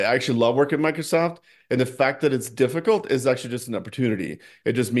I actually love working at Microsoft, and the fact that it's difficult is actually just an opportunity.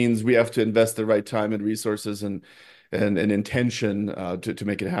 It just means we have to invest the right time and resources and intention to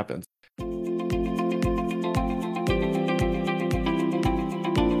make it happen.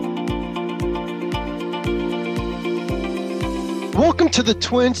 Welcome to the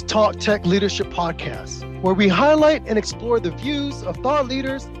Twins Talk Tech Leadership Podcast, where we highlight and explore the views of thought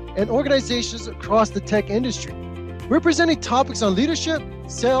leaders and organizations across the tech industry. We're presenting topics on leadership,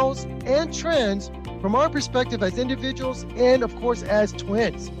 sales, and trends from our perspective as individuals and, of course, as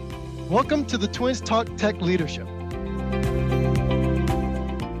twins. Welcome to the Twins Talk Tech Leadership.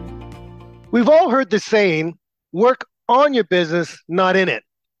 We've all heard the saying, work on your business, not in it.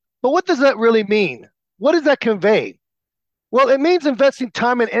 But what does that really mean? What does that convey? Well, it means investing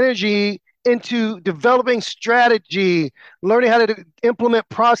time and energy into developing strategy, learning how to implement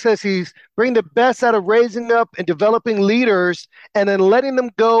processes, bring the best out of raising up and developing leaders, and then letting them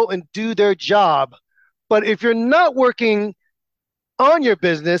go and do their job. But if you're not working on your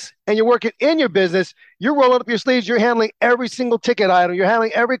business and you're working in your business, you're rolling up your sleeves, you're handling every single ticket item, you're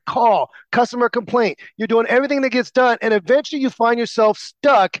handling every call, customer complaint, you're doing everything that gets done. And eventually you find yourself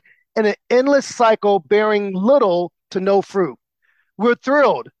stuck in an endless cycle bearing little to no fruit. We're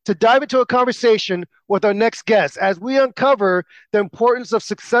thrilled to dive into a conversation with our next guest as we uncover the importance of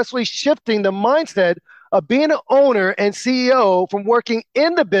successfully shifting the mindset of being an owner and CEO from working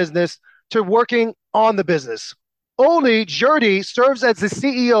in the business to working on the business. Oli Jurdy serves as the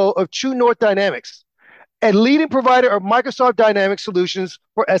CEO of True North Dynamics, a leading provider of Microsoft Dynamics solutions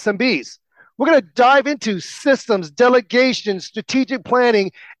for SMBs. We're going to dive into systems, delegation, strategic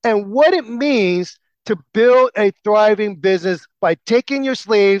planning, and what it means to build a thriving business by taking your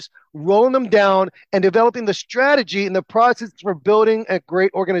slaves, rolling them down, and developing the strategy and the process for building a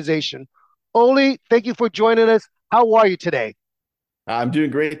great organization. Oli, thank you for joining us. How are you today? I'm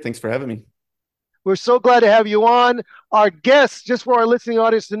doing great. Thanks for having me. We're so glad to have you on. Our guest, just for our listening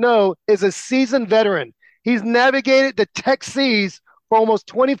audience to know, is a seasoned veteran. He's navigated the tech seas for almost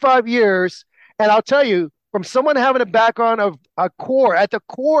 25 years. And I'll tell you, from someone having a background of a core, at the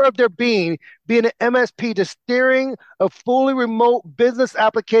core of their being an MSP to steering a fully remote business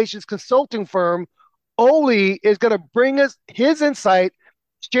applications consulting firm, Oli is going to bring us his insight,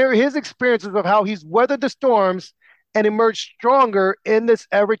 share his experiences of how he's weathered the storms and emerged stronger in this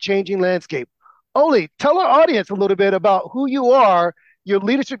ever-changing landscape. Oli, tell our audience a little bit about who you are, your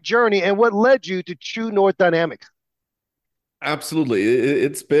leadership journey, and what led you to True North Dynamics. Absolutely.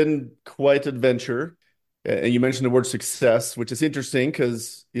 It's been quite an adventure. And you mentioned the word success, which is interesting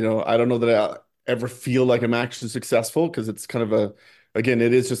because, I don't know that I ever feel like I'm actually successful because it's kind of again,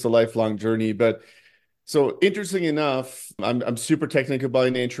 it is just a lifelong journey. But so interesting enough, I'm super technical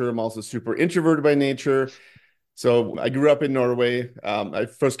by nature. I'm also super introverted by nature. So I grew up in Norway. I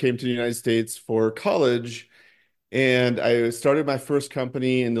first came to the United States for college, and I started my first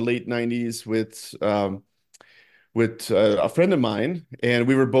company in the late 90s with a friend of mine, and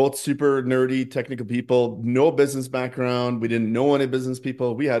we were both super nerdy, technical people, no business background. We didn't know any business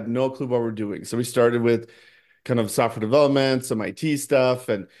people. We had no clue what we're doing. So we started with kind of software development, some IT stuff,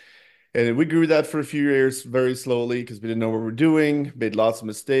 and we grew that for a few years very slowly because we didn't know what we were doing, made lots of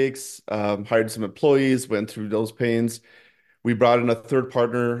mistakes, hired some employees, went through those pains. We brought in a third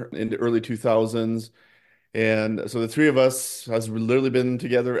partner in the early 2000s. And so the three of us has literally been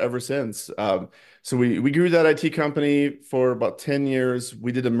together ever since. So we grew that IT company for about 10 years.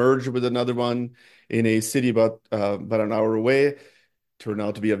 We did a merger with another one in a city about an hour away. Turned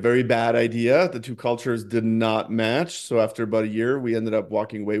out to be a very bad idea. The two cultures did not match. So after about a year, we ended up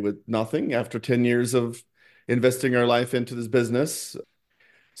walking away with nothing after 10 years of investing our life into this business.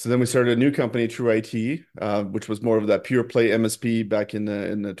 So then we started a new company, True IT, which was more of that pure play MSP back in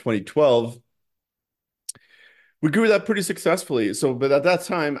the 2012. We grew that pretty successfully. So, but at that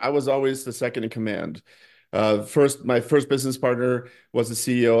time, I was always the second in command. My first business partner was the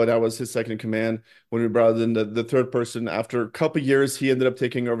CEO, and I was his second in command. When we brought in the third person, after a couple of years, he ended up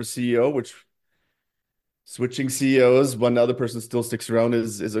taking over CEO, which switching CEOs, one other person still sticks around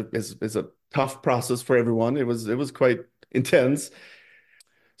is a tough process for everyone. It was quite intense.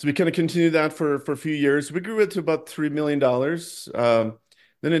 So we kind of continued that for a few years. We grew it to about $3 million.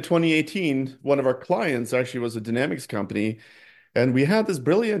 Then in 2018, one of our clients actually was a Dynamics company, and we had this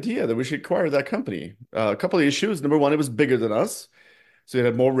brilliant idea that we should acquire that company. A couple of issues. Number one, it was bigger than us. So it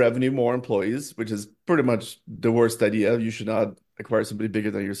had more revenue, more employees, which is pretty much the worst idea. You should not acquire somebody bigger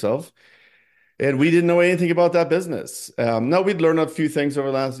than yourself. And we didn't know anything about that business. Now we'd learned a few things over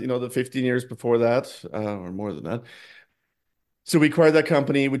the last, the 15 years before that, or more than that. So we acquired that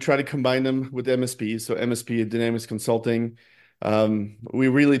company. We tried to combine them with MSP. So MSP, Dynamics Consulting. We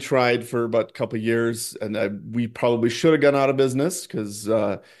really tried for about a couple of years, and we probably should have gone out of business because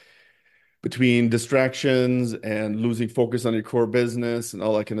between distractions and losing focus on your core business and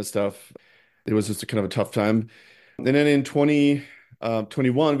all that kind of stuff, it was just a kind of a tough time. And then in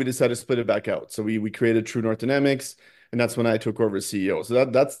 2021, we decided to split it back out. So we created True North Dynamics, and that's when I took over as CEO. So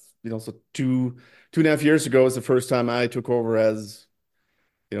that's so two and a half years ago was the first time I took over as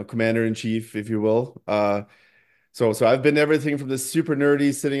commander in chief, if you will. So I've been everything from this super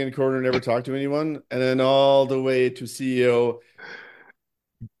nerdy sitting in a corner, never talk to anyone, and then all the way to CEO,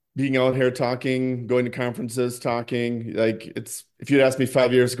 being out here talking, going to conferences, talking. Like it's if you'd asked me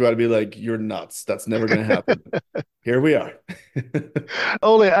 5 years ago, I'd be like, "You're nuts. That's never going to happen." Here we are.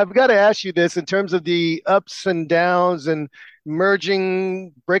 Ole, I've got to ask you this in terms of the ups and downs and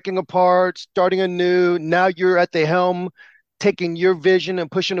merging, breaking apart, starting anew. Now you're at the helm, taking your vision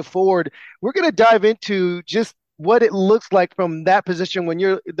and pushing it forward. We're going to dive into just what it looks like from that position when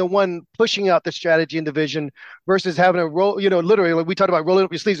you're the one pushing out the strategy and the vision versus having a roll, literally, like we talked about rolling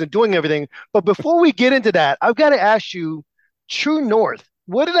up your sleeves and doing everything. But before we get into that, I've got to ask you, True North,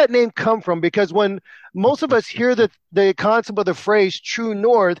 where did that name come from? Because when most of us hear the concept of the phrase true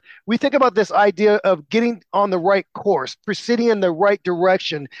north, we think about this idea of getting on the right course, proceeding in the right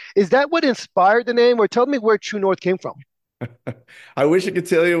direction. Is that what inspired the name, or tell me where true north came from? I wish I could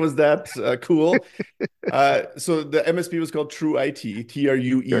tell you it was that cool. So the MSP was called True IT, Sure.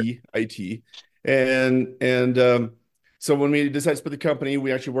 TRUEIT, and so when we decided to split the company,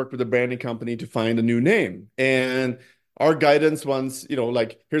 we actually worked with a branding company to find a new name. And our guidance was,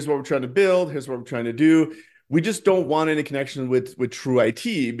 like, here's what we're trying to build, here's what we're trying to do. We just don't want any connection with True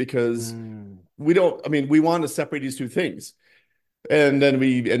IT because Mm. we don't. I mean, we want to separate these two things. And then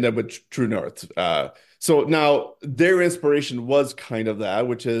we end up with True North. So now their inspiration was kind of that,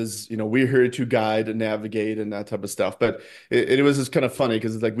 which is, we're here to guide and navigate and that type of stuff. But it was just kind of funny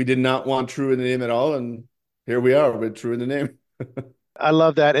because it's like we did not want True in the name at all. And here we are with True in the name. I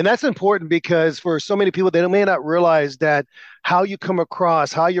love that. And that's important because for so many people, they may not realize that how you come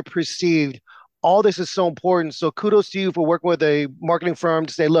across, how you're perceived, all this is so important. So kudos to you for working with a marketing firm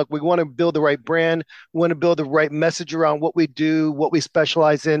to say, look, we want to build the right brand. We want to build the right message around what we do, what we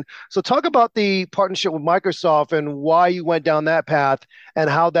specialize in. So talk about the partnership with Microsoft and why you went down that path and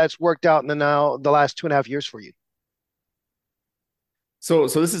how that's worked out in the last 2.5 years for you. So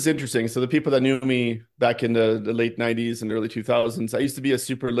this is interesting. So the people that knew me back in the late 90s and early 2000s, I used to be a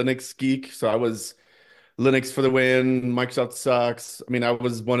super Linux geek. So I was Linux for the win, Microsoft sucks. I mean, I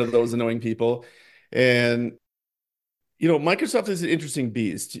was one of those annoying people. And Microsoft is an interesting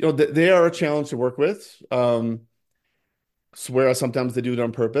beast. They are a challenge to work with. Whereas sometimes they do it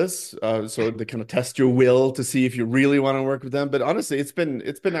on purpose, so they kind of test your will to see if you really want to work with them. But honestly, it's been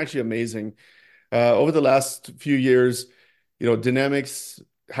actually amazing. Over the last few years, Dynamics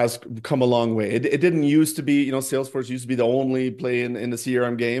has come a long way. It didn't used to be, Salesforce used to be the only play in the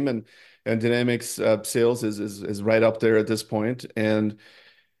CRM game, and Dynamics sales is right up there at this point. And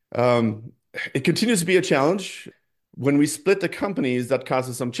um, it continues to be a challenge. When we split the companies, that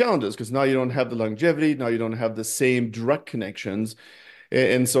causes some challenges because now you don't have the longevity, now you don't have the same direct connections.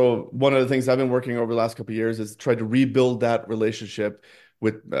 And so one of the things I've been working over the last couple of years is try to rebuild that relationship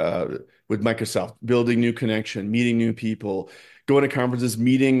with Microsoft, building new connection, meeting new people, going to conferences,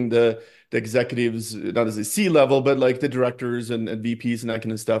 meeting the executives, not as a C level, but like the directors and VPs and that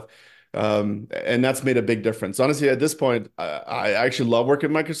kind of stuff. And that's made a big difference. Honestly, at this point, I actually love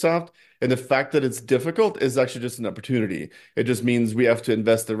working with Microsoft. And the fact that it's difficult is actually just an opportunity. It just means we have to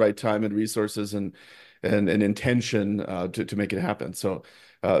invest the right time and resources and intention to make it happen. So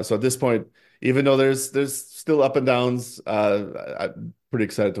at this point, even though there's still up and downs, I'm pretty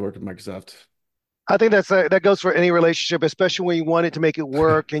excited to work with Microsoft. I think that goes for any relationship, especially when you want it to make it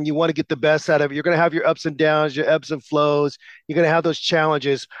work and you want to get the best out of it. You're going to have your ups and downs, your ebbs and flows. You're going to have those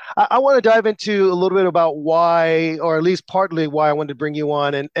challenges. I want to dive into a little bit about why, or at least partly why I wanted to bring you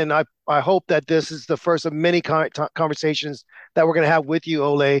on. And I hope that this is the first of many conversations that we're going to have with you,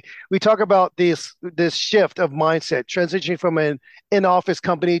 Ole. We talk about this shift of mindset, transitioning from an in-office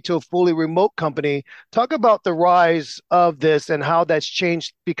company to a fully remote company. Talk about the rise of this and how that's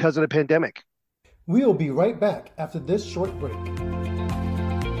changed because of the pandemic. We'll be right back after this short break.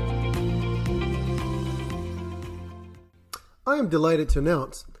 I am delighted to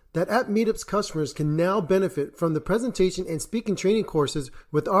announce that App Meetup's customers can now benefit from the presentation and speaking training courses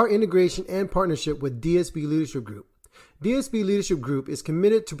with our integration and partnership with DSB Leadership Group. DSB Leadership Group is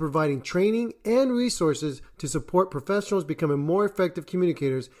committed to providing training and resources to support professionals becoming more effective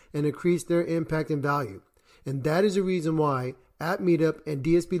communicators and increase their impact and value. And that is the reason why at Meetup and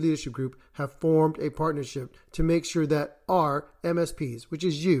DSB Leadership Group have formed a partnership to make sure that our MSPs, which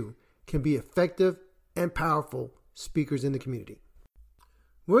is you, can be effective and powerful speakers in the community.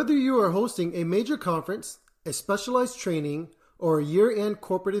 Whether you are hosting a major conference, a specialized training, or a year-end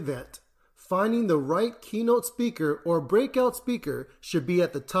corporate event, finding the right keynote speaker or breakout speaker should be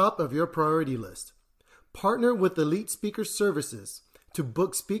at the top of your priority list. Partner with Elite Speaker Services to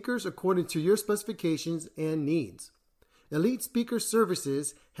book speakers according to your specifications and needs. Elite Speaker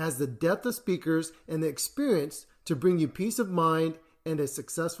Services has the depth of speakers and the experience to bring you peace of mind and a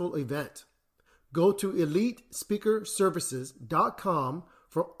successful event. Go to EliteSpeakerServices.com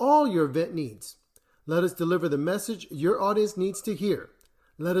for all your event needs. Let us deliver the message your audience needs to hear.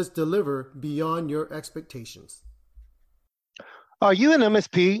 Let us deliver beyond your expectations. Are you an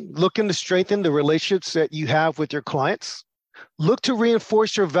MSP looking to strengthen the relationships that you have with your clients? Look to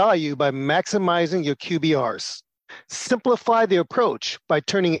reinforce your value by maximizing your QBRs. Simplify the approach by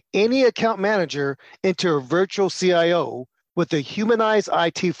turning any account manager into a virtual CIO with the Humanize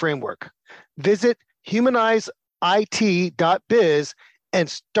IT framework. Visit humanizeit.biz and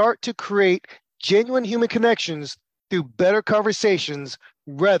start to create genuine human connections through better conversations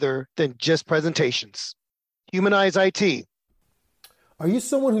rather than just presentations. Humanize IT. Are you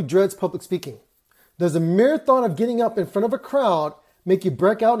someone who dreads public speaking? Does the mere thought of getting up in front of a crowd make you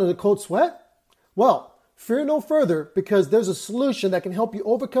break out in a cold sweat? Well, fear no further, because there's a solution that can help you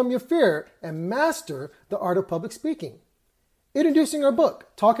overcome your fear and master the art of public speaking. Introducing our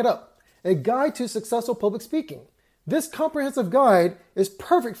book, Talk It Up, a guide to successful public speaking. This comprehensive guide is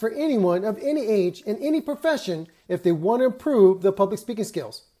perfect for anyone of any age in any profession if they want to improve their public speaking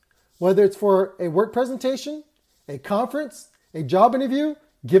skills. Whether it's for a work presentation, a conference, a job interview,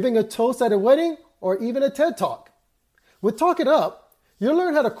 giving a toast at a wedding, or even a TED Talk. With Talk It Up, you'll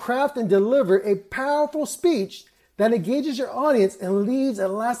learn how to craft and deliver a powerful speech that engages your audience and leaves a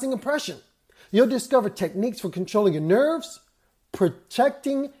lasting impression. You'll discover techniques for controlling your nerves,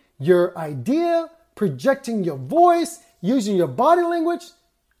 protecting your idea, projecting your voice, using your body language,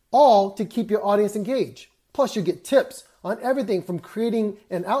 all to keep your audience engaged. Plus, you get tips on everything from creating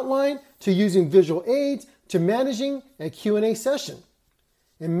an outline to using visual aids to managing a Q&A session.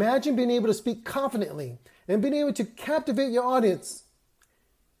 Imagine being able to speak confidently and being able to captivate your audience.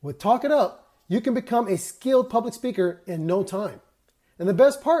 With Talk It Up, you can become a skilled public speaker in no time. And the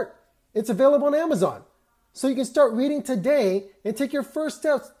best part, it's available on Amazon. So you can start reading today and take your first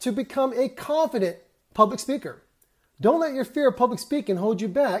steps to become a confident public speaker. Don't let your fear of public speaking hold you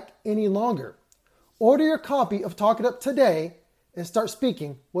back any longer. Order your copy of Talk It Up today and start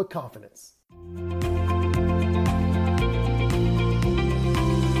speaking with confidence.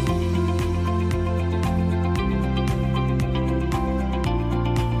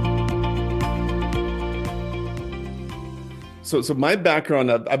 So my background,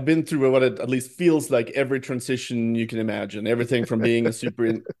 I've been through what it at least feels like every transition you can imagine. Everything from being a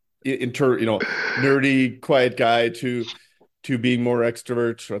super nerdy, quiet guy to being more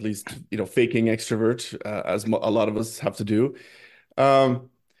extrovert, or at least faking extrovert, as a lot of us have to do. As an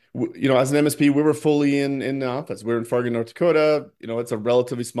MSP, we were fully in the office. We're in Fargo, North Dakota. It's a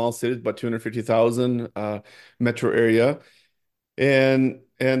relatively small city, about 250,000 metro area, and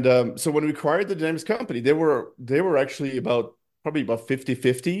so when we acquired the Dynamics company, they were actually probably about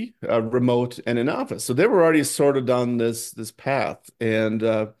 50-50 remote and in office. So they were already sort of down this path. And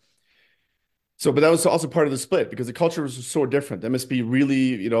but that was also part of the split because the culture was so different. MSP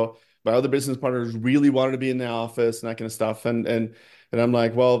really, my other business partners really wanted to be in the office and that kind of stuff. And I'm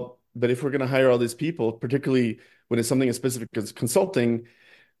like, well, but if we're going to hire all these people, particularly when it's something as specific as consulting,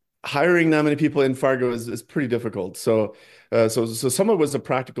 hiring that many people in Fargo is pretty difficult. So some of it was a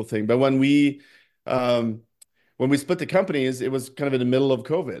practical thing. But when we split the companies, it was kind of in the middle of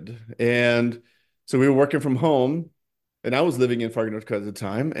COVID. And so we were working from home and I was living in Fargo, North Dakota at the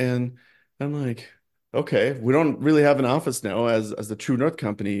time. And I'm like, okay, we don't really have an office now as the True North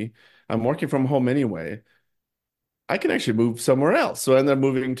company. I'm working from home anyway. I can actually move somewhere else. So I ended up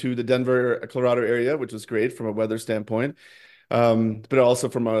moving to the Denver, Colorado area, which was great from a weather standpoint. But also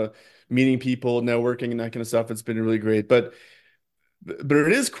from meeting people, networking, and that kind of stuff, it's been really great. But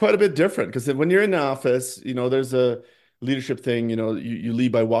it is quite a bit different because when you're in the office, there's a leadership thing. You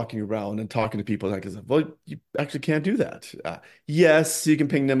lead by walking around and talking to people. Like, well, you actually can't do that. Yes, you can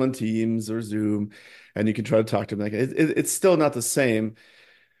ping them on Teams or Zoom, and you can try to talk to them. Like, it's still not the same.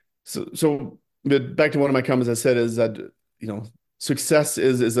 So but back to one of my comments I said is that success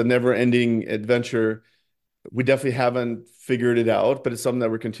is a never-ending adventure. We definitely haven't figured it out, but it's something that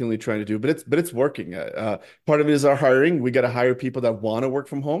we're continually trying to do. But it's working. Part of it is our hiring. We got to hire people that want to work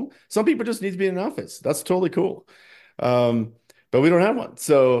from home. Some people just need to be in an office. That's totally cool. but we don't have one.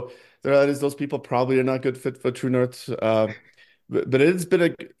 So that is those people probably are not good fit for True North. But it's been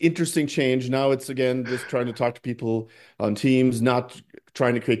an interesting change. Now it's again just trying to talk to people on Teams, not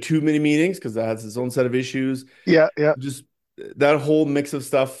trying to create too many meetings because that has its own set of issues. Yeah, yeah. Just that whole mix of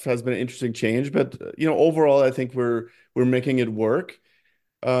stuff has been an interesting change. But overall, I think we're making it work.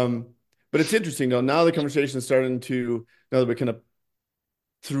 Um, but it's interesting though. Now the conversation is starting to now that we're kind of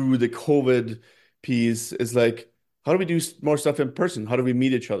through the COVID piece is like, how do we do more stuff in person? How do we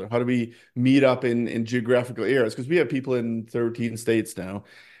meet each other? How do we meet up in geographical areas? Because we have people in 13 states now,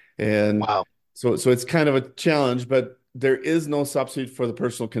 and Wow. so it's kind of a challenge, but there is no substitute for the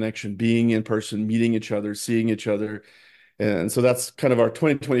personal connection, being in person, meeting each other, seeing each other. And so that's kind of our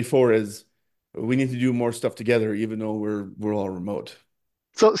 2024 is we need to do more stuff together, even though we're all remote.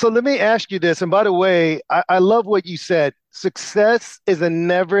 So let me ask you this. And by the way, I love what you said. Success is a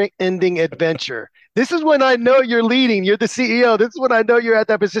never-ending adventure. This is when I know you're leading. You're the CEO. This is when I know you're at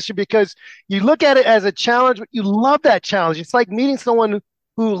that position because you look at it as a challenge, but you love that challenge. It's like meeting someone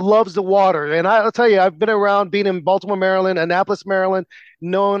who loves the water. And I'll tell you, I've been around being in Baltimore, Maryland, Annapolis, Maryland,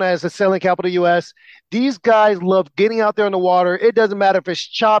 known as the sailing capital of the U.S. These guys love getting out there in the water. It doesn't matter if it's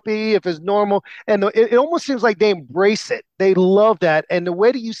choppy, if it's normal, and it almost seems like they embrace it. They love that. And the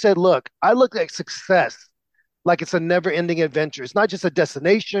way that you said, look, I look at success like it's a never ending adventure. It's not just a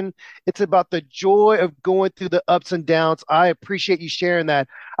destination, it's about the joy of going through the ups and downs. I appreciate you sharing that.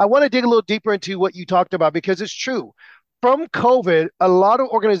 I want to dig a little deeper into what you talked about because it's true. From COVID, a lot of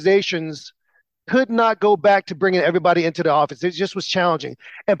organizations could not go back to bringing everybody into the office. It just was challenging.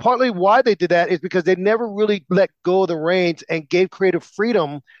 And partly why they did that is because they never really let go of the reins and gave creative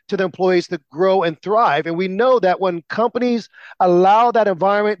freedom to the employees to grow and thrive. And we know that when companies allow that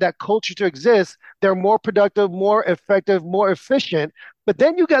environment, that culture to exist, they're more productive, more effective, more efficient. But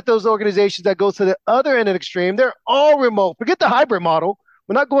then you got those organizations that go to the other end of the extreme. They're all remote. Forget the hybrid model.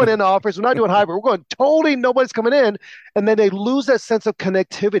 We're not going in the office. We're not doing hybrid. We're going totally nobody's coming in. And then they lose that sense of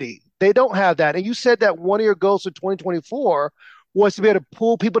connectivity. They don't have that. And you said that one of your goals for 2024 was to be able to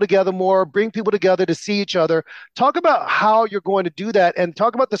pull people together more, bring people together to see each other. Talk about how you're going to do that and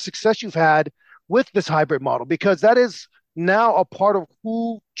talk about the success you've had with this hybrid model, because that is now a part of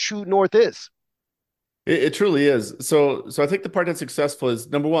who True North is. It truly is. So I think the part that's successful is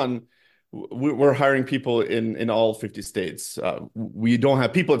number one, we're hiring people in all 50 states. We don't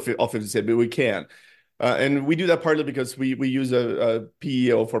have people in all 50 states, but we can. And we do that partly because we use a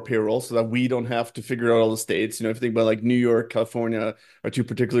PEO for payroll so that we don't have to figure out all the states. If you think about like New York, California are two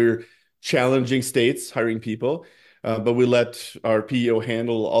particular challenging states hiring people. But we let our PEO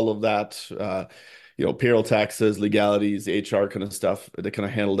handle all of that, payroll taxes, legalities, HR kind of stuff. They kind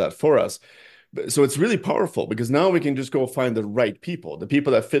of handle that for us. So it's really powerful because now we can just go find the right people, the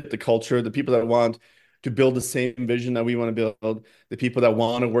people that fit the culture, the people that want to build the same vision that we want to build, the people that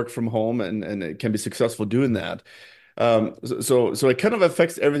want to work from home and it can be successful doing that. So it kind of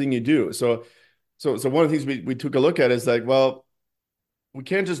affects everything you do. So one of the things we took a look at is like, well, we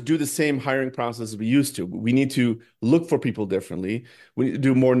can't just do the same hiring process as we used to. We need to look for people differently. We need to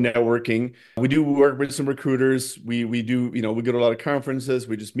do more networking. We do work with some recruiters. We do, we go to a lot of conferences.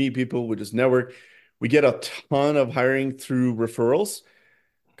 We just meet people. We just network. We get a ton of hiring through referrals.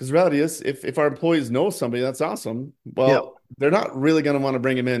 Because the reality is, if our employees know somebody that's awesome, Yeah. well, they're not really going to want to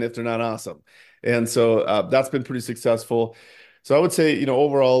bring them in if they're not awesome. And so that's been pretty successful. So I would say,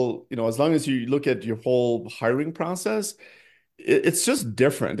 overall, as long as you look at your whole hiring process, it's just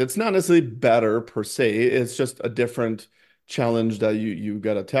different. It's not necessarily better per se. It's just a different challenge that you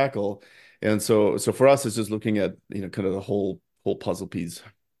got to tackle. And so for us, it's just looking at kind of the whole puzzle piece.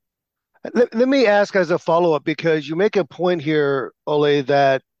 Let me ask as a follow-up, because you make a point here, Ole,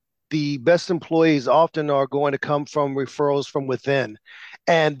 that the best employees often are going to come from referrals from within,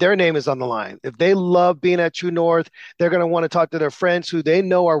 and their name is on the line. If they love being at True North, they're going to want to talk to their friends who they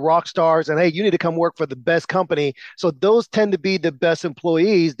know are rock stars, and hey, you need to come work for the best company. So those tend to be the best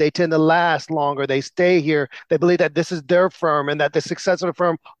employees. They tend to last longer. They stay here. They believe that this is their firm and that the success of the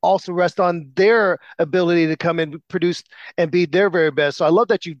firm also rests on their ability to come and produce and be their very best. So I love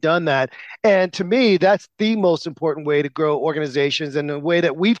that you've done that. And to me, that's the most important way to grow organizations. And the way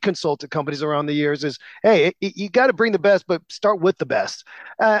that we've consulted companies around the years is, hey, you got to bring the best, but start with the best.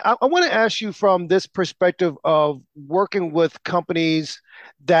 I want to ask you from this perspective of working with companies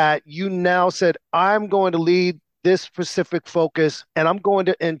that you now said, I'm going to lead this specific focus and I'm going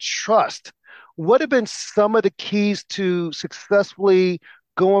to entrust. What have been some of the keys to successfully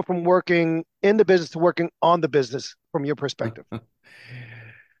going from working in the business to working on the business from your perspective?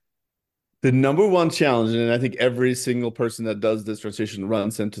 The number one challenge, and I think every single person that does this transition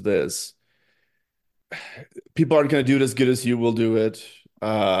runs into this, people aren't going to do it as good as you will do it.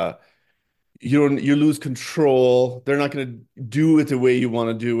 Uh, you lose control. They're not going to do it the way you want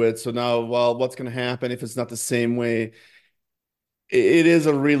to do it. So now, well, what's going to happen if it's not the same way? It is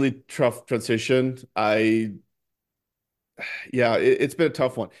a really tough transition. Yeah, it's been a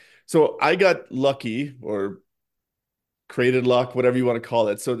tough one. So I got lucky or created luck, whatever you want to call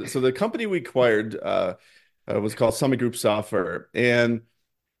it. So the company we acquired was called Summit Group Software, and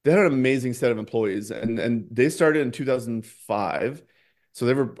they had an amazing set of employees, and they started in 2005. So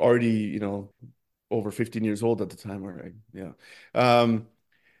they were already, over 15 years old at the time, right? Yeah. And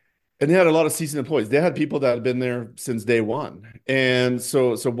they had a lot of seasoned employees. They had people that had been there since day one. And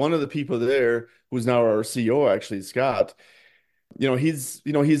so one of the people there, who's now our CEO, actually, Scott, he's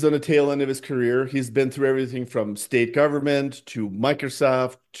on the tail end of his career. He's been through everything from state government to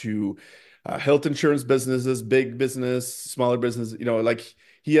Microsoft to health insurance businesses, big business, smaller business, like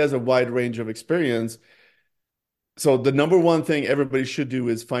he has a wide range of experience. So the number one thing everybody should do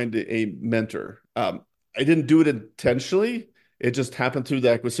is find a mentor. I didn't do it intentionally. It just happened through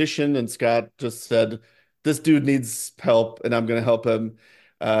the acquisition, and Scott just said, "This dude needs help, and I'm going to help him."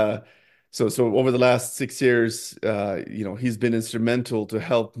 Uh, so over the last 6 years, he's been instrumental to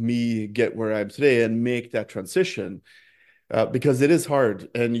help me get where I am today and make that transition, because it is hard,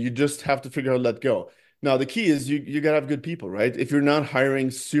 and you just have to figure out how to let go. Now, the key is you got to have good people, right? If you're not hiring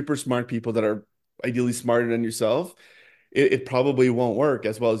super smart people that are ideally smarter than yourself, it probably won't work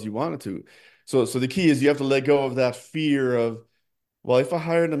as well as you want it to. So the key is you have to let go of that fear of, well, if I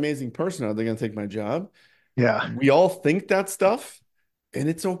hire an amazing person, are they going to take my job? Yeah. We all think that stuff, and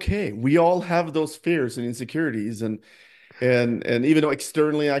it's okay. We all have those fears and insecurities, and even though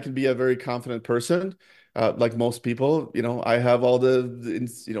externally I can be a very confident person, like most people, I have all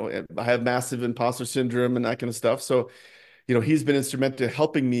I have massive imposter syndrome and that kind of stuff. So, he's been instrumental in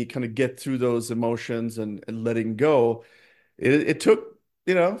helping me kind of get through those emotions and letting go. It took,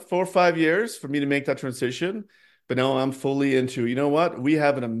 4 or 5 years for me to make that transition, but now I'm fully into, you know what? We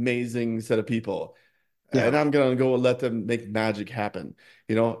have an amazing set of people, Yeah. and I'm gonna go and let them make magic happen.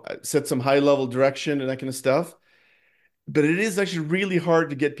 Set some high level direction and that kind of stuff. But it is actually really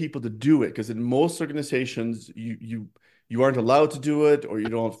hard to get people to do it because in most organizations, you aren't allowed to do it, or you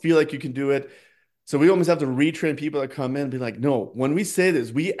don't feel like you can do it. So we almost have to retrain people that come in and be like, no, when we say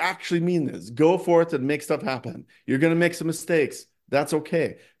this, we actually mean this. Go forth and make stuff happen. You're going to make some mistakes. That's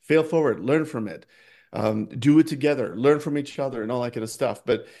okay. Fail forward, learn from it. Do it together, learn from each other, and all that kind of stuff.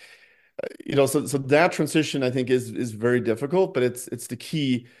 But so that transition I think is very difficult, but it's the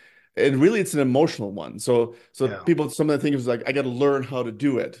key, and really it's an emotional one. So Yeah. people, some of the things like I got to learn how to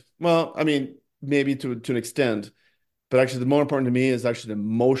do it. Well, I mean, maybe to an extent, but actually the more important to me is actually the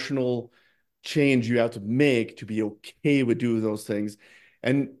emotional change you have to make to be okay with doing those things.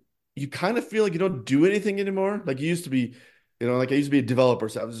 And you kind of feel like you don't do anything anymore. Like you used to be, like I used to be a developer,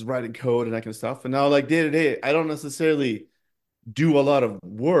 so I was just writing code and that kind of stuff. And now, like day to day, I don't necessarily do a lot of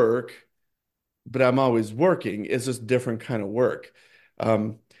work, but I'm always working. It's just different kind of work.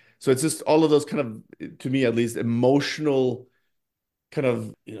 Um, so it's just all of those kind of, to me at least, emotional kind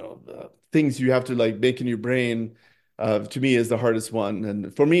of things you have to like make in your brain, to me is the hardest one.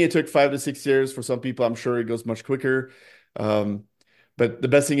 And for me it took 5 to 6 years. For some people I'm sure it goes much quicker. um, but the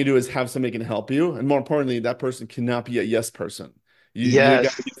best thing you do is have somebody can help you, and more importantly that person cannot be a yes person. You got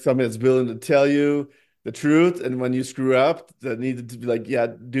Yes. to get somebody that's willing to tell you the truth, and when you screw up that needed to be like, yeah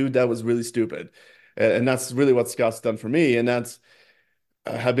dude, that was really stupid. And that's really what Scott's done for me, and that's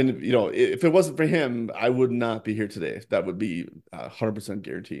have been, if it wasn't for him, I would not be here today. That would be 100%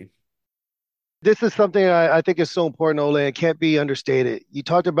 guarantee. This is something I think is so important, Ole. It can't be understated. You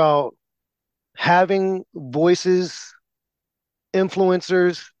talked about having voices,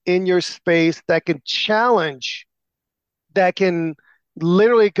 influencers in your space that can challenge, that can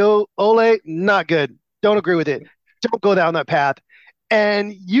literally go, Ole, not good. Don't agree with it. Don't go down that path.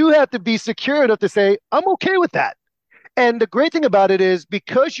 And you have to be secure enough to say, I'm okay with that. And the great thing about it is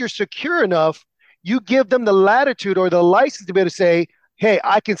because you're secure enough, you give them the latitude or the license to be able to say, hey,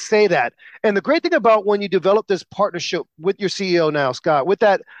 I can say that. And the great thing about when you develop this partnership with your CEO now, Scott, with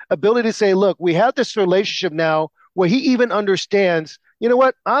that ability to say, look, we have this relationship now where he even understands, you know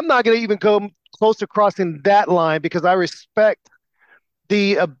what, I'm not going to even come close to crossing that line because I respect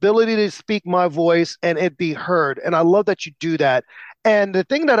the ability to speak my voice and it be heard. And I love that you do that. And the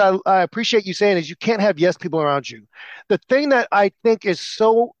thing that I appreciate you saying is you can't have yes people around you. The thing that I think is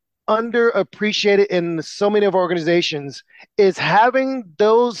so underappreciated in so many of our organizations is having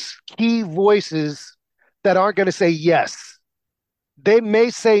those key voices that aren't going to say yes. They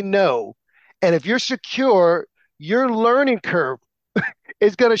may say no. And if you're secure, your learning curve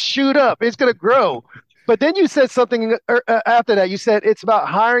is going to shoot up, it's going to grow. But then you said something after that. You said it's about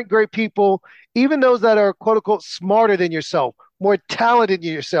hiring great people, even those that are quote unquote smarter than yourself, more talented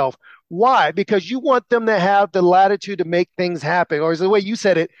than yourself. Why? Because you want them to have the latitude to make things happen, or is the way you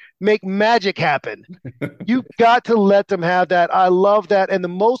said it, make magic happen. You got to let them have that. I love that. And the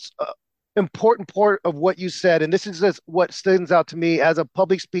most important part of what you said, and this is just what stands out to me as a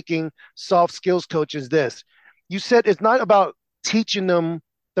public speaking soft skills coach, is this. You said it's not about teaching them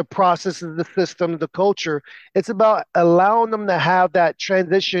the processes, the system, the culture. It's about allowing them to have that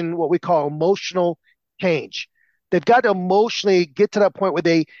transition, what we call emotional change. They've got to emotionally get to that point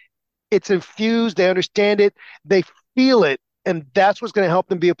where it's infused, they understand it, they feel it, and that's what's going to help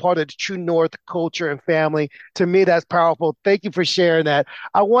them be a part of the True North culture and family. To me, that's powerful. Thank you for sharing that.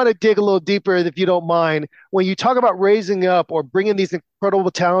 I want to dig a little deeper, if you don't mind. When you talk about raising up or bringing these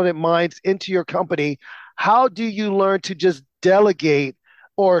incredible, talented minds into your company, how do you learn to just delegate,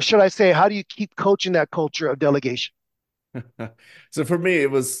 or should I say, how do you keep coaching that culture of delegation? So for me, it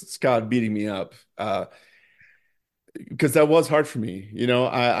was Scott beating me up. Because that was hard for me.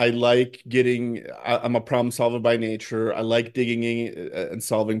 I like I'm a problem solver by nature. I like digging in and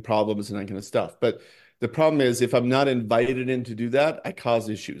solving problems and that kind of stuff. But the problem is, if I'm not invited in to do that, I cause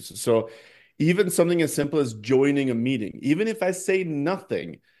issues. So even something as simple as joining a meeting, even if I say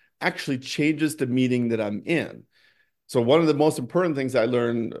nothing, actually changes the meeting that I'm in. So one of the most important things I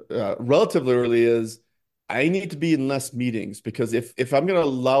learned relatively early is I need to be in less meetings, because if I'm going to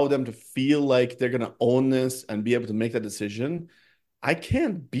allow them to feel like they're going to own this and be able to make that decision, I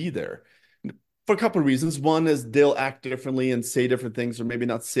can't be there for a couple of reasons. One is they'll act differently and say different things, or maybe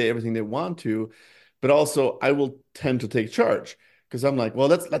not say everything they want to, but also I will tend to take charge because I'm like, well,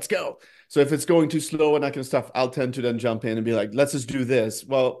 let's go. So if it's going too slow and that kind of stuff, I'll tend to then jump in and be like, let's just do this.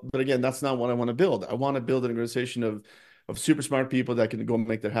 Well, but again, that's not what I want to build. I want to build an organization of super smart people that can go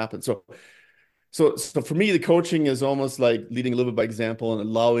make that happen. So for me, the coaching is almost like leading a little bit by example and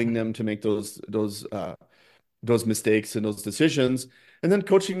allowing them to make those mistakes and those decisions, and then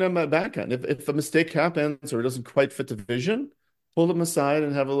coaching them back on. If a mistake happens or it doesn't quite fit the vision, pull them aside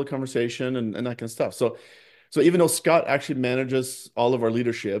and have a little conversation and that kind of stuff. So even though Scott actually manages all of our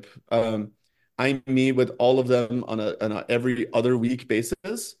leadership, I meet with all of them on a every other week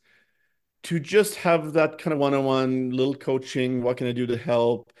basis to just have that kind of one-on-one little coaching. What can I do to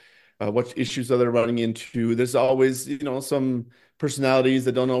help? What issues are they running into? There's always, some personalities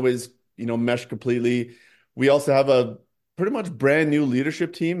that don't always, mesh completely. We also have a pretty much brand new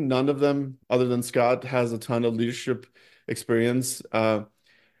leadership team. None of them, other than Scott, has a ton of leadership experience.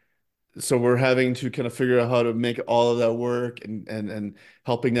 So we're having to kind of figure out how to make all of that work and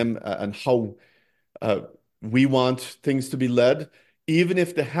helping them and how uh, we want things to be led. Even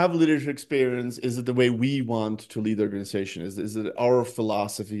if they have leadership experience, is it the way we want to lead the organization? Is it our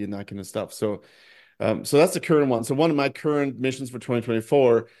philosophy and that kind of stuff? So that's the current one. So one of my current missions for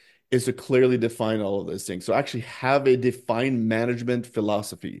 2024 is to clearly define all of those things. So actually have a defined management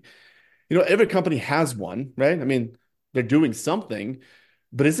philosophy. Every company has one, right? I mean, they're doing something,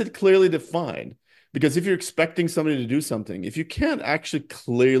 but is it clearly defined? Because if you're expecting somebody to do something, if you can't actually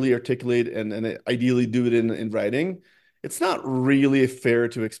clearly articulate and ideally do it in writing, it's not really fair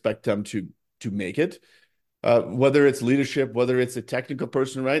to expect them to make it. Whether it's leadership, whether it's a technical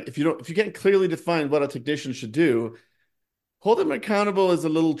person, right? If you can't clearly define what a technician should do, hold them accountable is a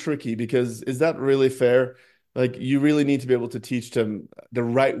little tricky, because is that really fair? Like, you really need to be able to teach them the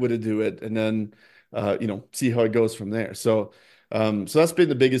right way to do it, and then see how it goes from there. So that's been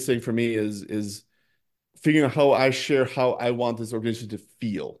the biggest thing for me is figuring out how I share how I want this organization to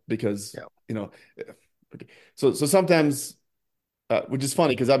feel, because Yeah. okay. So sometimes, which is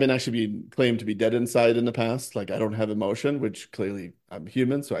funny because I've been actually being claimed to be dead inside in the past. Like, I don't have emotion, which clearly I'm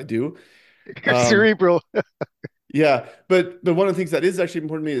human, so I do. You're Um, cerebral. yeah, but one of the things that is actually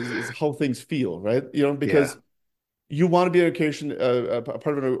important to me is how things feel, right? Yeah. Because you want to be an occasion, a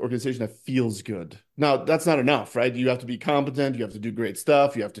part of an organization that feels good. Now, that's not enough, right? You have to be competent, you have to do great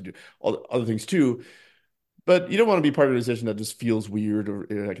stuff, you have to do all the other things too. But you don't want to be part of an organization that just feels weird or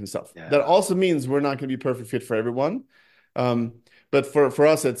that kind of stuff. That Yeah. also means we're not going to be perfect fit for everyone. Um, but for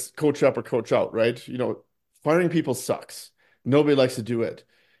us, it's coach up or coach out, right? Firing people sucks. Nobody likes to do it.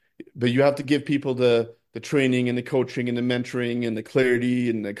 But you have to give people the training and the coaching and the mentoring and the clarity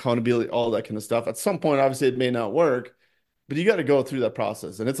and the accountability, all that kind of stuff. At some point, obviously, it may not work, but you got to go through that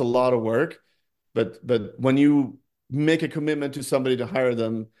process, and it's a lot of work. But when you make a commitment to somebody to hire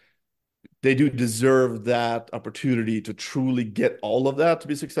them, they do deserve that opportunity to truly get all of that to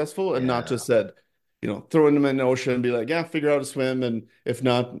be successful, and not Yeah. just said, throwing them in the ocean and be like, yeah, figure out how to swim. And if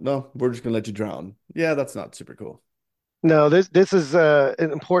not, no, we're just gonna let you drown. Yeah, that's not super cool. No, this is an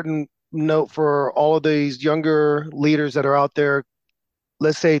important note for all of these younger leaders that are out there,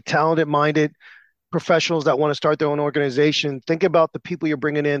 let's say talented minded professionals that want to start their own organization, think about the people you're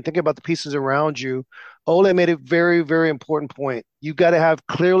bringing in, think about the pieces around you. Ole made a very, very important point. You got to have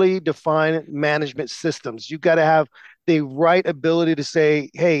clearly defined management systems. You got to have the right ability to say,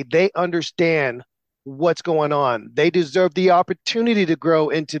 hey, they understand what's going on. They deserve the opportunity to grow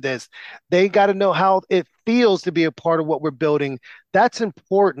into this. They got to know how it feels to be a part of what we're building. That's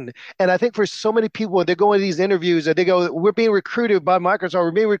important. And I think for so many people, when they're going to these interviews and they go, we're being recruited by Microsoft,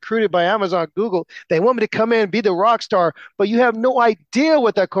 we're being recruited by Amazon, Google. They want me to come in and be the rock star, but you have no idea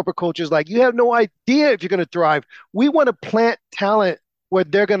what that corporate culture is like. You have no idea if you're going to thrive. We want to plant talent where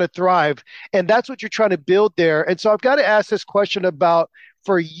they're going to thrive. And that's what you're trying to build there. And so I've got to ask this question about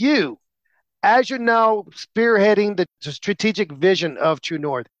for you, as you're now spearheading the strategic vision of True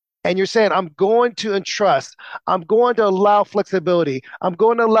North, and you're saying, I'm going to entrust, I'm going to allow flexibility, I'm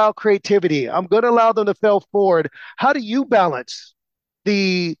going to allow creativity, I'm going to allow them to fail forward. How do you balance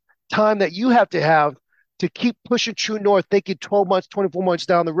the time that you have to keep pushing True North, thinking 12 months, 24 months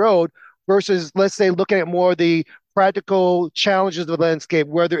down the road, versus, let's say, looking at more of the practical challenges of the landscape,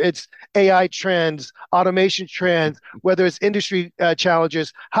 whether it's AI trends, automation trends, whether it's industry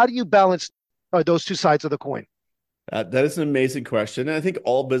challenges? How do you balance those two sides of the coin? That is an amazing question. And I think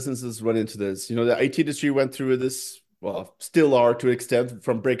all businesses run into this. The IT industry went through this, well, still are to an extent,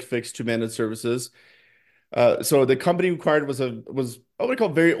 from break fix to managed services. So the company required was I would call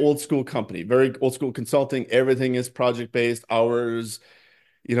very old school company, very old school consulting. Everything is project based, hours.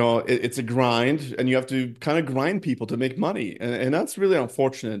 It's a grind, and you have to kind of grind people to make money, and that's really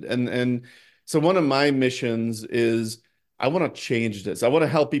unfortunate. And so one of my missions is I want to change this. I want to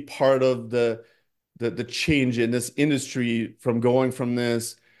help be part of the change in this industry from going from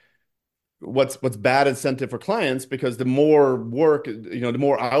this what's bad incentive for clients, because the more work, the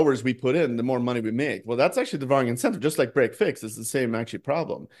more hours we put in, the more money we make. Well, that's actually the wrong incentive. Just like break fix, it's the same actually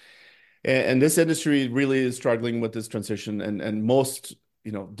problem. And this industry really is struggling with this transition. And most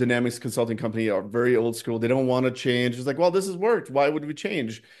dynamics consulting company are very old school. They don't want to change. It's like, well, this has worked. Why would we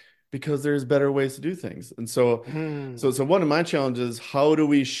change? Because there's better ways to do things. And so Hmm. so so one of my challenges, how do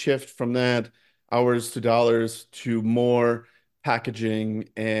we shift from that hours to dollars to more packaging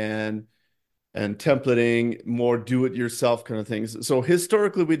and templating, more do-it-yourself kind of things. So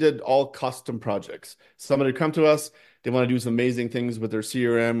historically, we did all custom projects. Somebody would come to us, they want to do some amazing things with their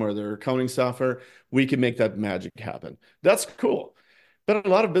CRM or their accounting software. We can make that magic happen. That's cool. But a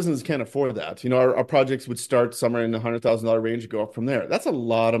lot of businesses can't afford that. Our projects would start somewhere in the $100,000 range and go up from there. That's a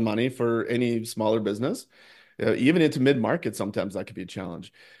lot of money for any smaller business. Even into mid-market, sometimes that could be a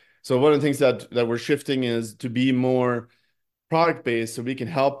challenge. So one of the things that we're shifting is to be more product based, so we can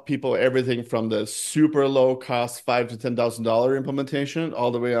help people everything from the super low cost $5,000 to $10,000 implementation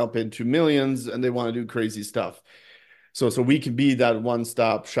all the way up into millions, and they want to do crazy stuff. So we can be that one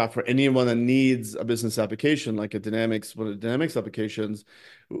stop shop for anyone that needs a business application like a Dynamics, one of the Dynamics applications.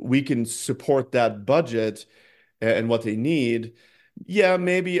 We can support that budget and what they need. Yeah,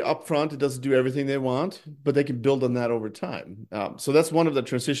 maybe upfront it doesn't do everything they want, but they can build on that over time. So that's one of the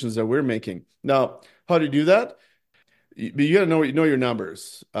transitions that we're making. Now, how do you do that? But you got to know your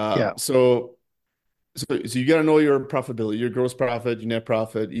numbers. Yeah. So you got to know your profitability, your gross profit, your net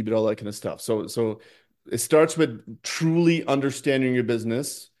profit, EBIT, all that kind of stuff. So it starts with truly understanding your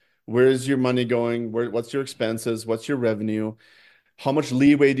business. Where is your money going? What's your expenses? What's your revenue? How much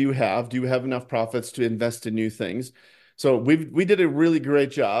leeway do you have? Do you have enough profits to invest in new things? So we did a really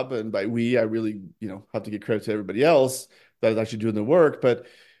great job, and by we, I really have to give credit to everybody else that is actually doing the work. But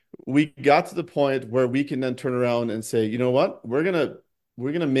we got to the point where we can then turn around and say, you know what, we're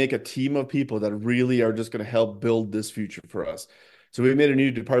gonna make a team of people that really are just gonna help build this future for us. So we made a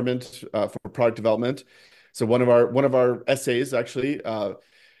new department for product development. So one of our essays actually,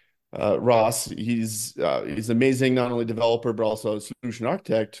 Ross, he's amazing, not only developer but also a solution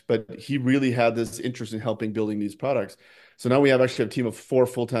architect. But he really had this interest in helping building these products. So now we have actually a team of 4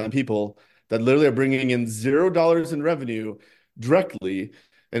 full-time people that literally are bringing in $0 in revenue directly,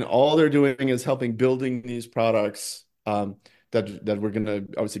 and all they're doing is helping building these products that we're going to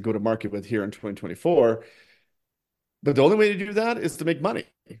obviously go to market with here in 2024. But the only way to do that is to make money.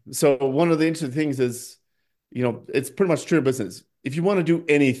 So one of the interesting things is, it's pretty much true business. If you want to do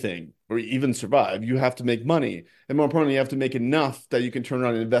anything or even survive, you have to make money. And more importantly, you have to make enough that you can turn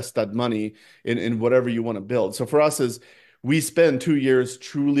around and invest that money in whatever you want to build. So for us is we spend 2 years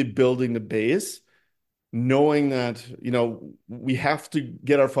truly building the base, knowing that, we have to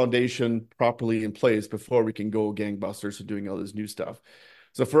get our foundation properly in place before we can go gangbusters to doing all this new stuff.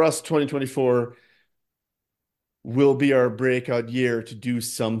 So for us, 2024, will be our breakout year to do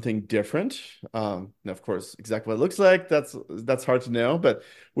something different. And of course, exactly what it looks like, that's hard to know, but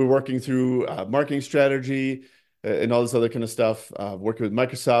we're working through marketing strategy and all this other kind of stuff, working with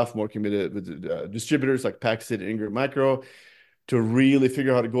Microsoft, working with distributors like Paxit and Ingram Micro to really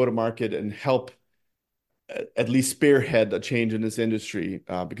figure out how to go to market and help at least spearhead a change in this industry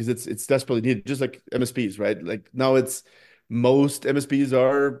because it's desperately needed, just like MSPs, right? Like now it's most MSPs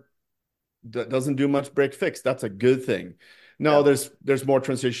are doesn't do much break fix. That's a good thing. No, Yeah. there's more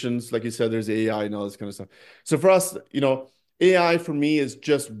transitions, like you said, there's AI and all this kind of stuff. So for us, AI for me is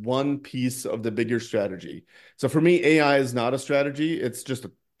just one piece of the bigger strategy. So for me, AI is not a strategy, it's just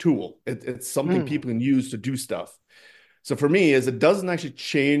a tool. It's something Mm. people can use to do stuff. So for me, is it doesn't actually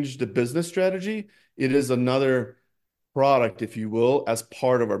change the business strategy. It is another product, if you will, as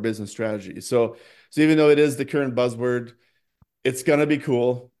part of our business strategy. So even though it is the current buzzword, it's gonna be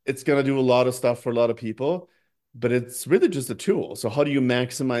cool. It's gonna do a lot of stuff for a lot of people, but it's really just a tool. So how do you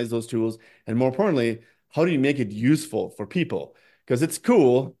maximize those tools? And more importantly, how do you make it useful for people? Because it's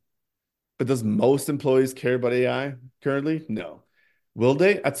cool, but does most employees care about AI currently? No. Will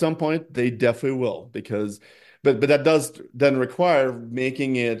they? At some point, they definitely will, but that does then require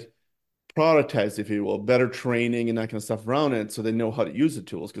making it productized, if you will, better training and that kind of stuff around it so they know how to use the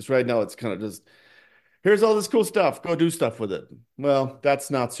tools. Because right now it's kind of just here's all this cool stuff, go do stuff with it. Well, that's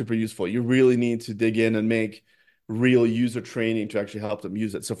not super useful. You really need to dig in and make real user training to actually help them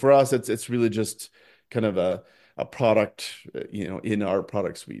use it. So for us, it's really just kind of a product, in our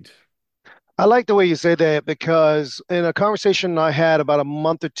product suite. I like the way you say that because in a conversation I had about a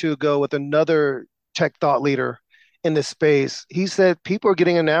month or two ago with another tech thought leader in this space, he said people are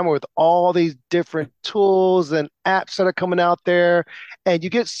getting enamored with all these different tools and apps that are coming out there. And you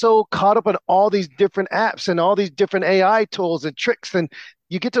get so caught up in all these different apps and all these different AI tools and tricks. And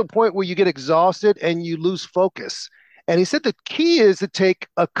you get to a point where you get exhausted and you lose focus. And he said the key is to take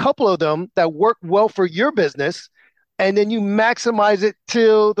a couple of them that work well for your business and then you maximize it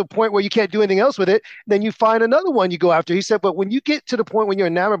till the point where you can't do anything else with it. Then you find another one you go after. He said, but when you get to the point when you're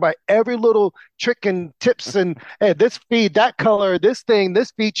enamored by every little trick and tips and hey, this feed, that color, this thing, this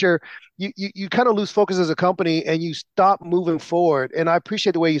feature, you kind of lose focus as a company and you stop moving forward. And I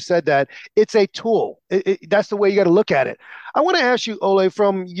appreciate the way you said that. It's a tool. That's the way you got to look at it. I want to ask you, Ole,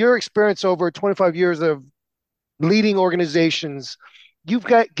 from your experience over 25 years of leading organizations, you've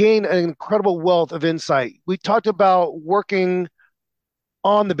got gained an incredible wealth of insight. We talked about working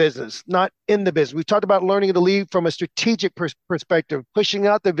on the business, not in the business. We talked about learning to lead from a strategic perspective, pushing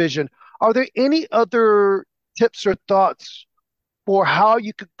out the vision. Are there any other tips or thoughts for how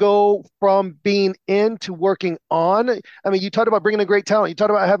you could go from being in to working on? I mean, you talked about bringing in great talent. You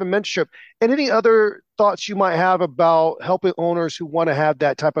talked about having mentorship. And any other thoughts you might have about helping owners who want to have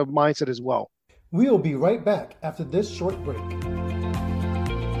that type of mindset as well? We will be right back after this short break.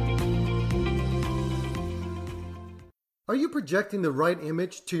 Are you projecting the right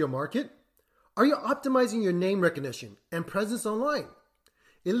image to your market? Are you optimizing your name recognition and presence online?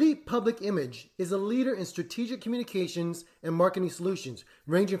 Elite Public Image is a leader in strategic communications and marketing solutions,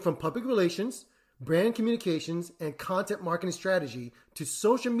 ranging from public relations, brand communications, and content marketing strategy to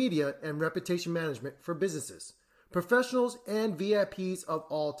social media and reputation management for businesses, professionals, and VIPs of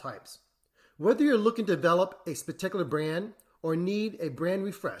all types. Whether you're looking to develop a particular brand or need a brand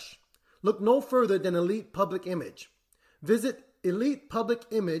refresh, look no further than Elite Public Image. Visit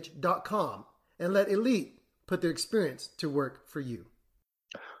elitepublicimage.com and let Elite put their experience to work for you.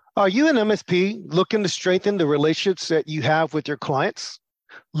 Are you an MSP looking to strengthen the relationships that you have with your clients?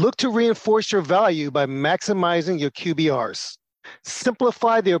 Look to reinforce your value by maximizing your QBRs.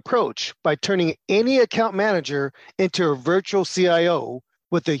 Simplify the approach by turning any account manager into a virtual CIO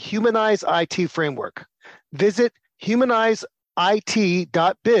with the Humanize IT framework. Visit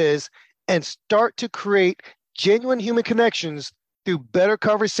humanizeit.biz and start to create genuine human connections through better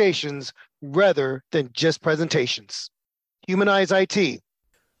conversations rather than just presentations. Humanize IT.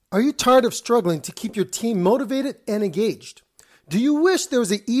 Are you tired of struggling to keep your team motivated and engaged? Do you wish there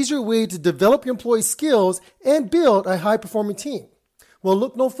was an easier way to develop your employee skills and build a high-performing team? Well,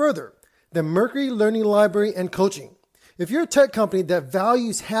 look no further than Mercury Learning Library and Coaching. If you're a tech company that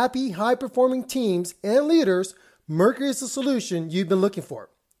values happy, high-performing teams and leaders, Mercury is the solution you've been looking for.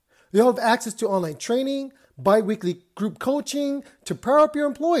 You'll have access to online training, bi-weekly group coaching to power up your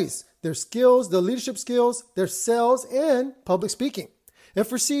employees, their skills, their leadership skills, their sales, and public speaking. And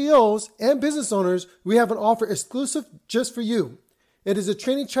for CEOs and business owners, we have an offer exclusive just for you. It is a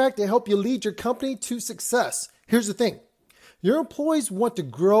training track to help you lead your company to success. Here's the thing. Your employees want to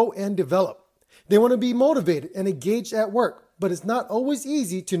grow and develop. They want to be motivated and engaged at work, but it's not always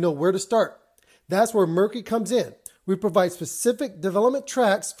easy to know where to start. That's where Mercury comes in. We provide specific development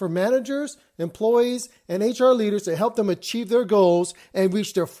tracks for managers, employees, and HR leaders to help them achieve their goals and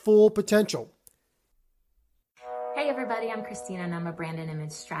reach their full potential. Hey everybody, I'm Christina and I'm a brand and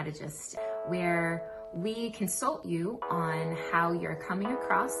image strategist where we consult you on how you're coming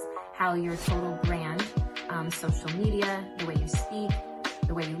across, how your total brand, social media, the way you speak,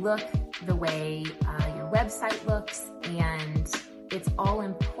 the way you look, the way your website looks, and it's all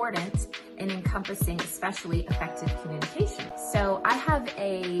important in encompassing especially effective communication. So I have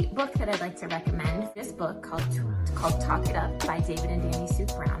a book that I'd like to recommend. This book called Talk It Up by David and Danny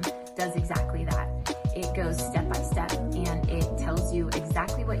Suk Brown does exactly that. It goes step by step and it tells you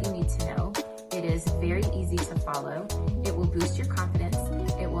exactly what you need to know. It is very easy to follow. It will boost your confidence.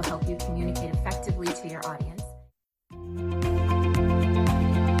 It will help you communicate effectively to your audience.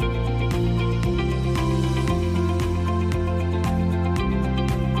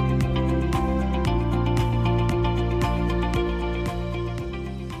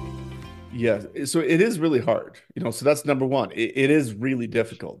 Yeah, so it is really hard, so that's number one. It is really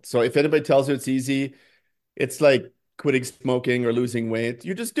difficult. So if anybody tells you it's easy, it's like quitting smoking or losing weight.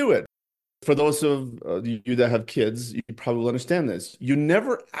 You just do it. For those of you that have kids, you probably understand this. You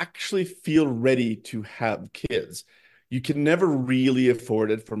never actually feel ready to have kids. You can never really afford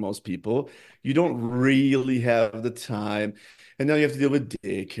it for most people. You don't really have the time. And now you have to deal with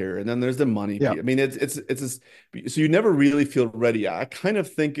daycare, and then there's the money. Yeah. I mean, so you never really feel ready. I kind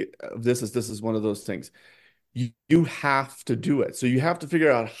of think of this as one of those things. You have to do it. So you have to figure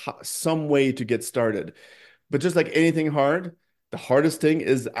out some way to get started. But just like anything hard, the hardest thing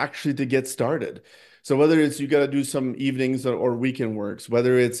is actually to get started. So whether it's you got to do some evenings or weekend works,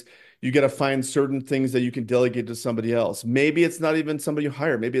 whether it's you got to find certain things that you can delegate to somebody else. Maybe it's not even somebody you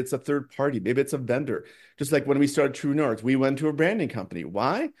hire. Maybe it's a third party. Maybe it's a vendor. Just like when we started True North, we went to a branding company.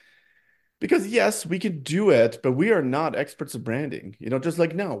 Why? Because yes, we could do it, but we are not experts at branding. Just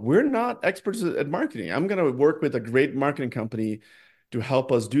like now, we're not experts at marketing. I'm going to work with a great marketing company to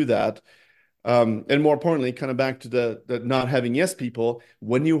help us do that. And more importantly, kind of back to the not having yes people,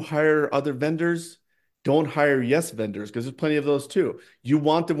 when you hire other vendors, don't hire yes vendors because there's plenty of those too. You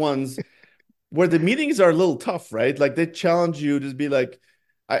want the ones where the meetings are a little tough, right? Like they challenge you to be like,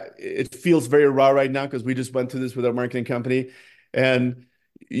 it feels very raw right now because we just went through this with our marketing company, and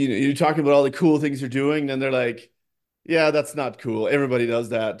you're talking about all the cool things you're doing, and they're like, yeah, that's not cool. Everybody does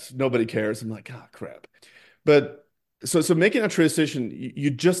that. Nobody cares. I'm like, oh crap. But so making a transition, you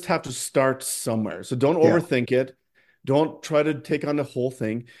just have to start somewhere. So don't overthink it. Don't try to take on the whole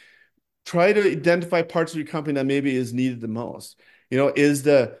thing. Try to identify parts of your company that maybe is needed the most. Is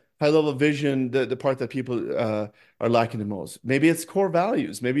the high level vision the part that people are lacking the most? Maybe it's core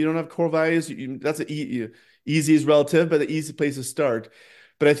values. Maybe you don't have core values. That's easy is relative, but the easy place to start.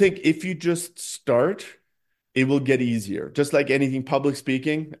 But I think if you just start, it will get easier. Just like anything, public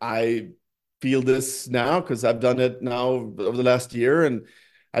speaking, I feel this now because I've done it now over the last year, and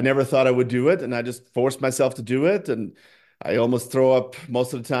I never thought I would do it, and I just forced myself to do it, and I almost throw up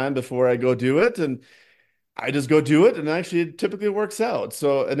most of the time before I go do it, and I just go do it, and actually it typically works out.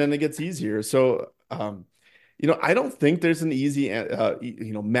 So, and then it gets easier. So, I don't think there's an easy,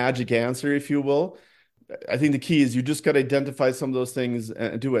 magic answer, if you will. I think the key is you just got to identify some of those things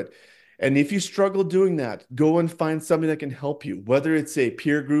and do it. And if you struggle doing that, go and find somebody that can help you, whether it's a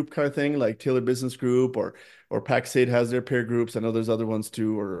peer group kind of thing like Taylor Business Group or Pax8 has their peer groups. I know there's other ones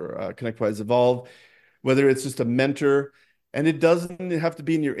too, or ConnectWise Evolve, whether it's just a mentor. And it doesn't have to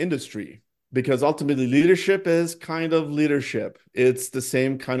be in your industry, because ultimately leadership is kind of leadership. It's the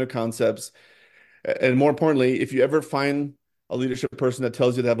same kind of concepts. And more importantly, if you ever find a leadership person that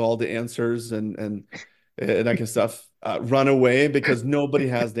tells you they have all the answers and that kind of stuff, run away, because nobody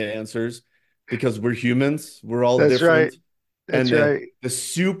has the answers, because we're humans. We're all That's different. right. That's right. The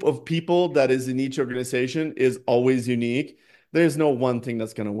soup of people that is in each organization is always unique. There's no one thing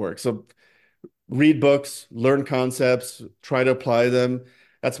that's going to work. So read books, learn concepts, try to apply them.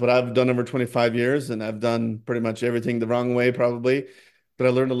 That's what I've done over 25 years, and I've done pretty much everything the wrong way probably, but I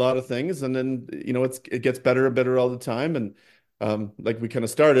learned a lot of things, and then it gets better and better all the time. And like we kind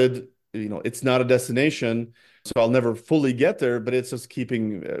of started, it's not a destination, so I'll never fully get there, but it's just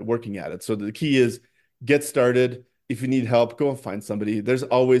keeping working at it. So the key is get started. If you need help, go and find somebody. There's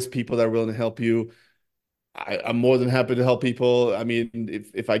always people that are willing to help you. I'm more than happy to help people. I mean,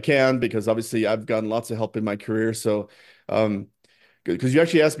 if I can, because obviously I've gotten lots of help in my career. So, because you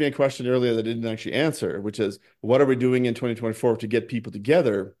actually asked me a question earlier that I didn't actually answer, which is, what are we doing in 2024 to get people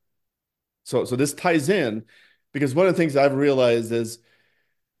together? So this ties in, because one of the things I've realized is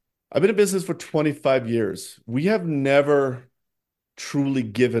I've been in business for 25 years. We have never truly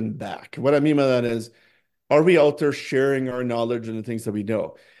given back. What I mean by that is, are we out there sharing our knowledge and the things that we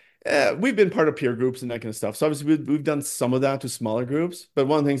know? We've been part of peer groups and that kind of stuff. So obviously we've done some of that to smaller groups. But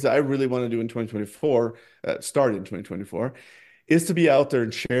one of the things that I really want to do in 2024, start in 2024, is to be out there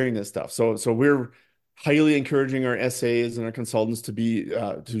and sharing this stuff. So we're highly encouraging our SAs and our consultants to be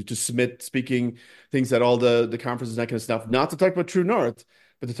to submit speaking things at all the conferences and that kind of stuff. Not to talk about True North,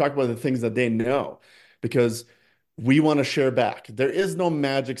 but to talk about the things that they know, because we want to share back. There is no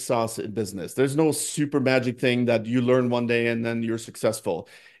magic sauce in business. There's no super magic thing that you learn one day and then you're successful.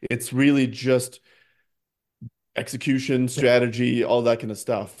 It's really just execution, strategy, all that kind of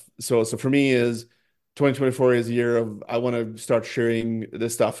stuff. So for me, is 2024 is a year of, I want to start sharing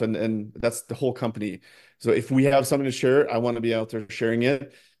this stuff, and that's the whole company. So if we have something to share, I want to be out there sharing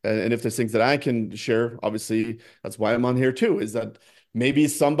it. And if there's things that I can share, obviously that's why I'm on here too, is that maybe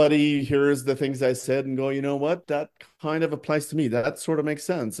somebody hears the things I said and go, you know what, that kind of applies to me. That sort of makes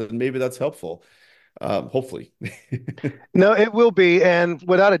sense. And maybe that's helpful. Hopefully. No, it will be. And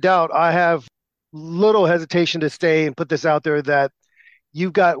without a doubt, I have little hesitation to stay and put this out there that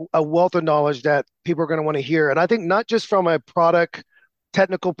you've got a wealth of knowledge that people are going to want to hear. And I think not just from a product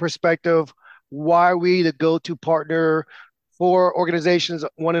technical perspective, why are we the go-to partner for organizations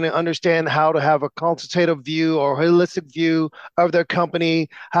wanting to understand how to have a consultative view or holistic view of their company,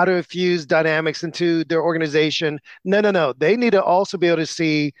 how to infuse dynamics into their organization. No. They need to also be able to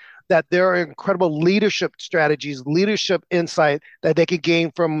see that there are incredible leadership strategies, leadership insight that they could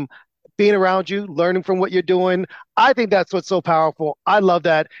gain from being around you, learning from what you're doing. I think that's what's so powerful. I love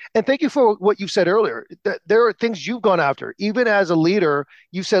that. And thank you for what you said earlier. There are things you've gone after. Even as a leader,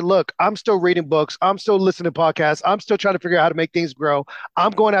 you said, look, I'm still reading books. I'm still listening to podcasts. I'm still trying to figure out how to make things grow.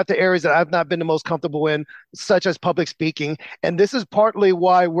 I'm going after areas that I've not been the most comfortable in, such as public speaking. And this is partly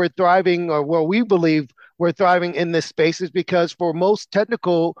why we're thriving, or where we believe we're thriving in this space, is because for most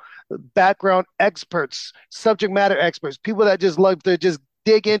technical background experts, subject matter experts, people that just love to just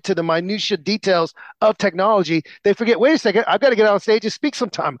dig into the minutia details of technology, they forget, wait a second, I've got to get on stage and speak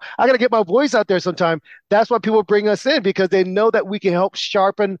sometime. I got to get my voice out there sometime. That's why people bring us in, because they know that we can help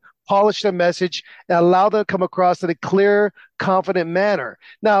sharpen, polish their message, and allow them to come across in a clear, confident manner.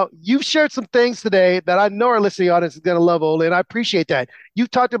 Now, you've shared some things today that I know our listening audience is going to love, Ole, and I appreciate that. You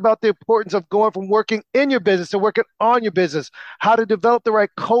talked about the importance of going from working in your business to working on your business, how to develop the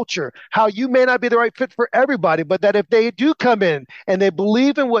right culture, how you may not be the right fit for everybody, but that if they do come in and they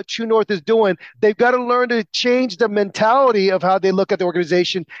believe in what True North is doing, they've got to learn to change the mentality of how they look at the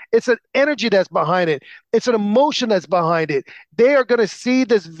organization. It's an energy that's behind it. It's an emotion that's behind it. They are going to see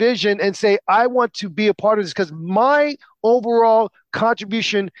this vision and say, I want to be a part of this because my overall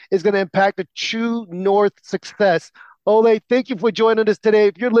contribution is going to impact the True North success. Ole, thank you for joining us today.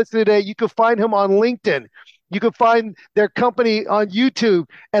 If you're listening today, you can find him on LinkedIn. You can find their company on YouTube.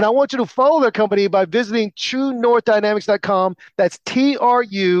 And I want you to follow their company by visiting TrueNorthDynamics.com. That's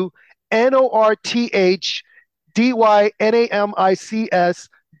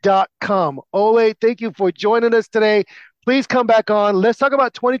TrueNorthDynamics.com. Ole, thank you for joining us today. Please come back on. Let's talk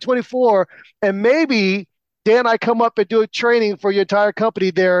about 2024, and maybe Dan and I come up and do a training for your entire company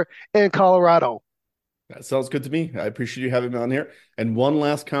there in Colorado. That sounds good to me. I appreciate you having me on here. And one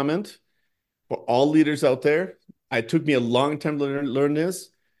last comment for all leaders out there. It took me a long time to learn this.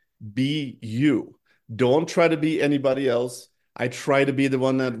 Be you. Don't try to be anybody else. I try to be the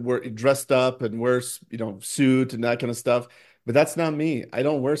one that dressed up and wears, suit and that kind of stuff. But that's not me. I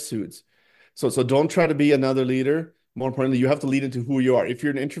don't wear suits. So don't try to be another leader. More importantly, you have to lead into who you are. If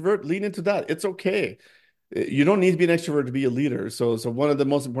you're an introvert, lean into that. It's okay. You don't need to be an extrovert to be a leader. So one of the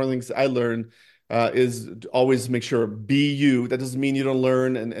most important things I learned is always make sure, be you. That doesn't mean you don't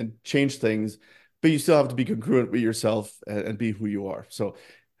learn and change things, but you still have to be congruent with yourself and be who you are. So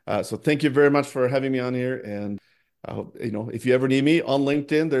thank you very much for having me on here. And if you ever need me on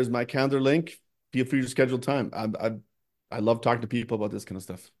LinkedIn, there's my calendar link. Feel free to schedule time. I love talking to people about this kind of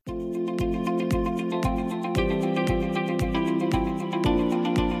stuff.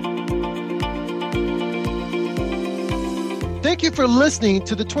 Thank you for listening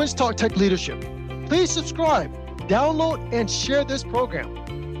to the Twins Talk Tech Leadership. Please subscribe, download, and share this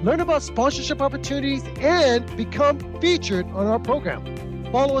program. Learn about sponsorship opportunities and become featured on our program.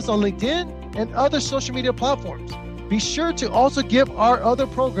 Follow us on LinkedIn and other social media platforms. Be sure to also give our other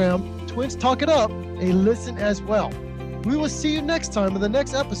program, Twins Talk It Up, a listen as well. We will see you next time in the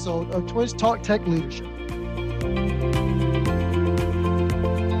next episode of Twins Talk Tech Leadership.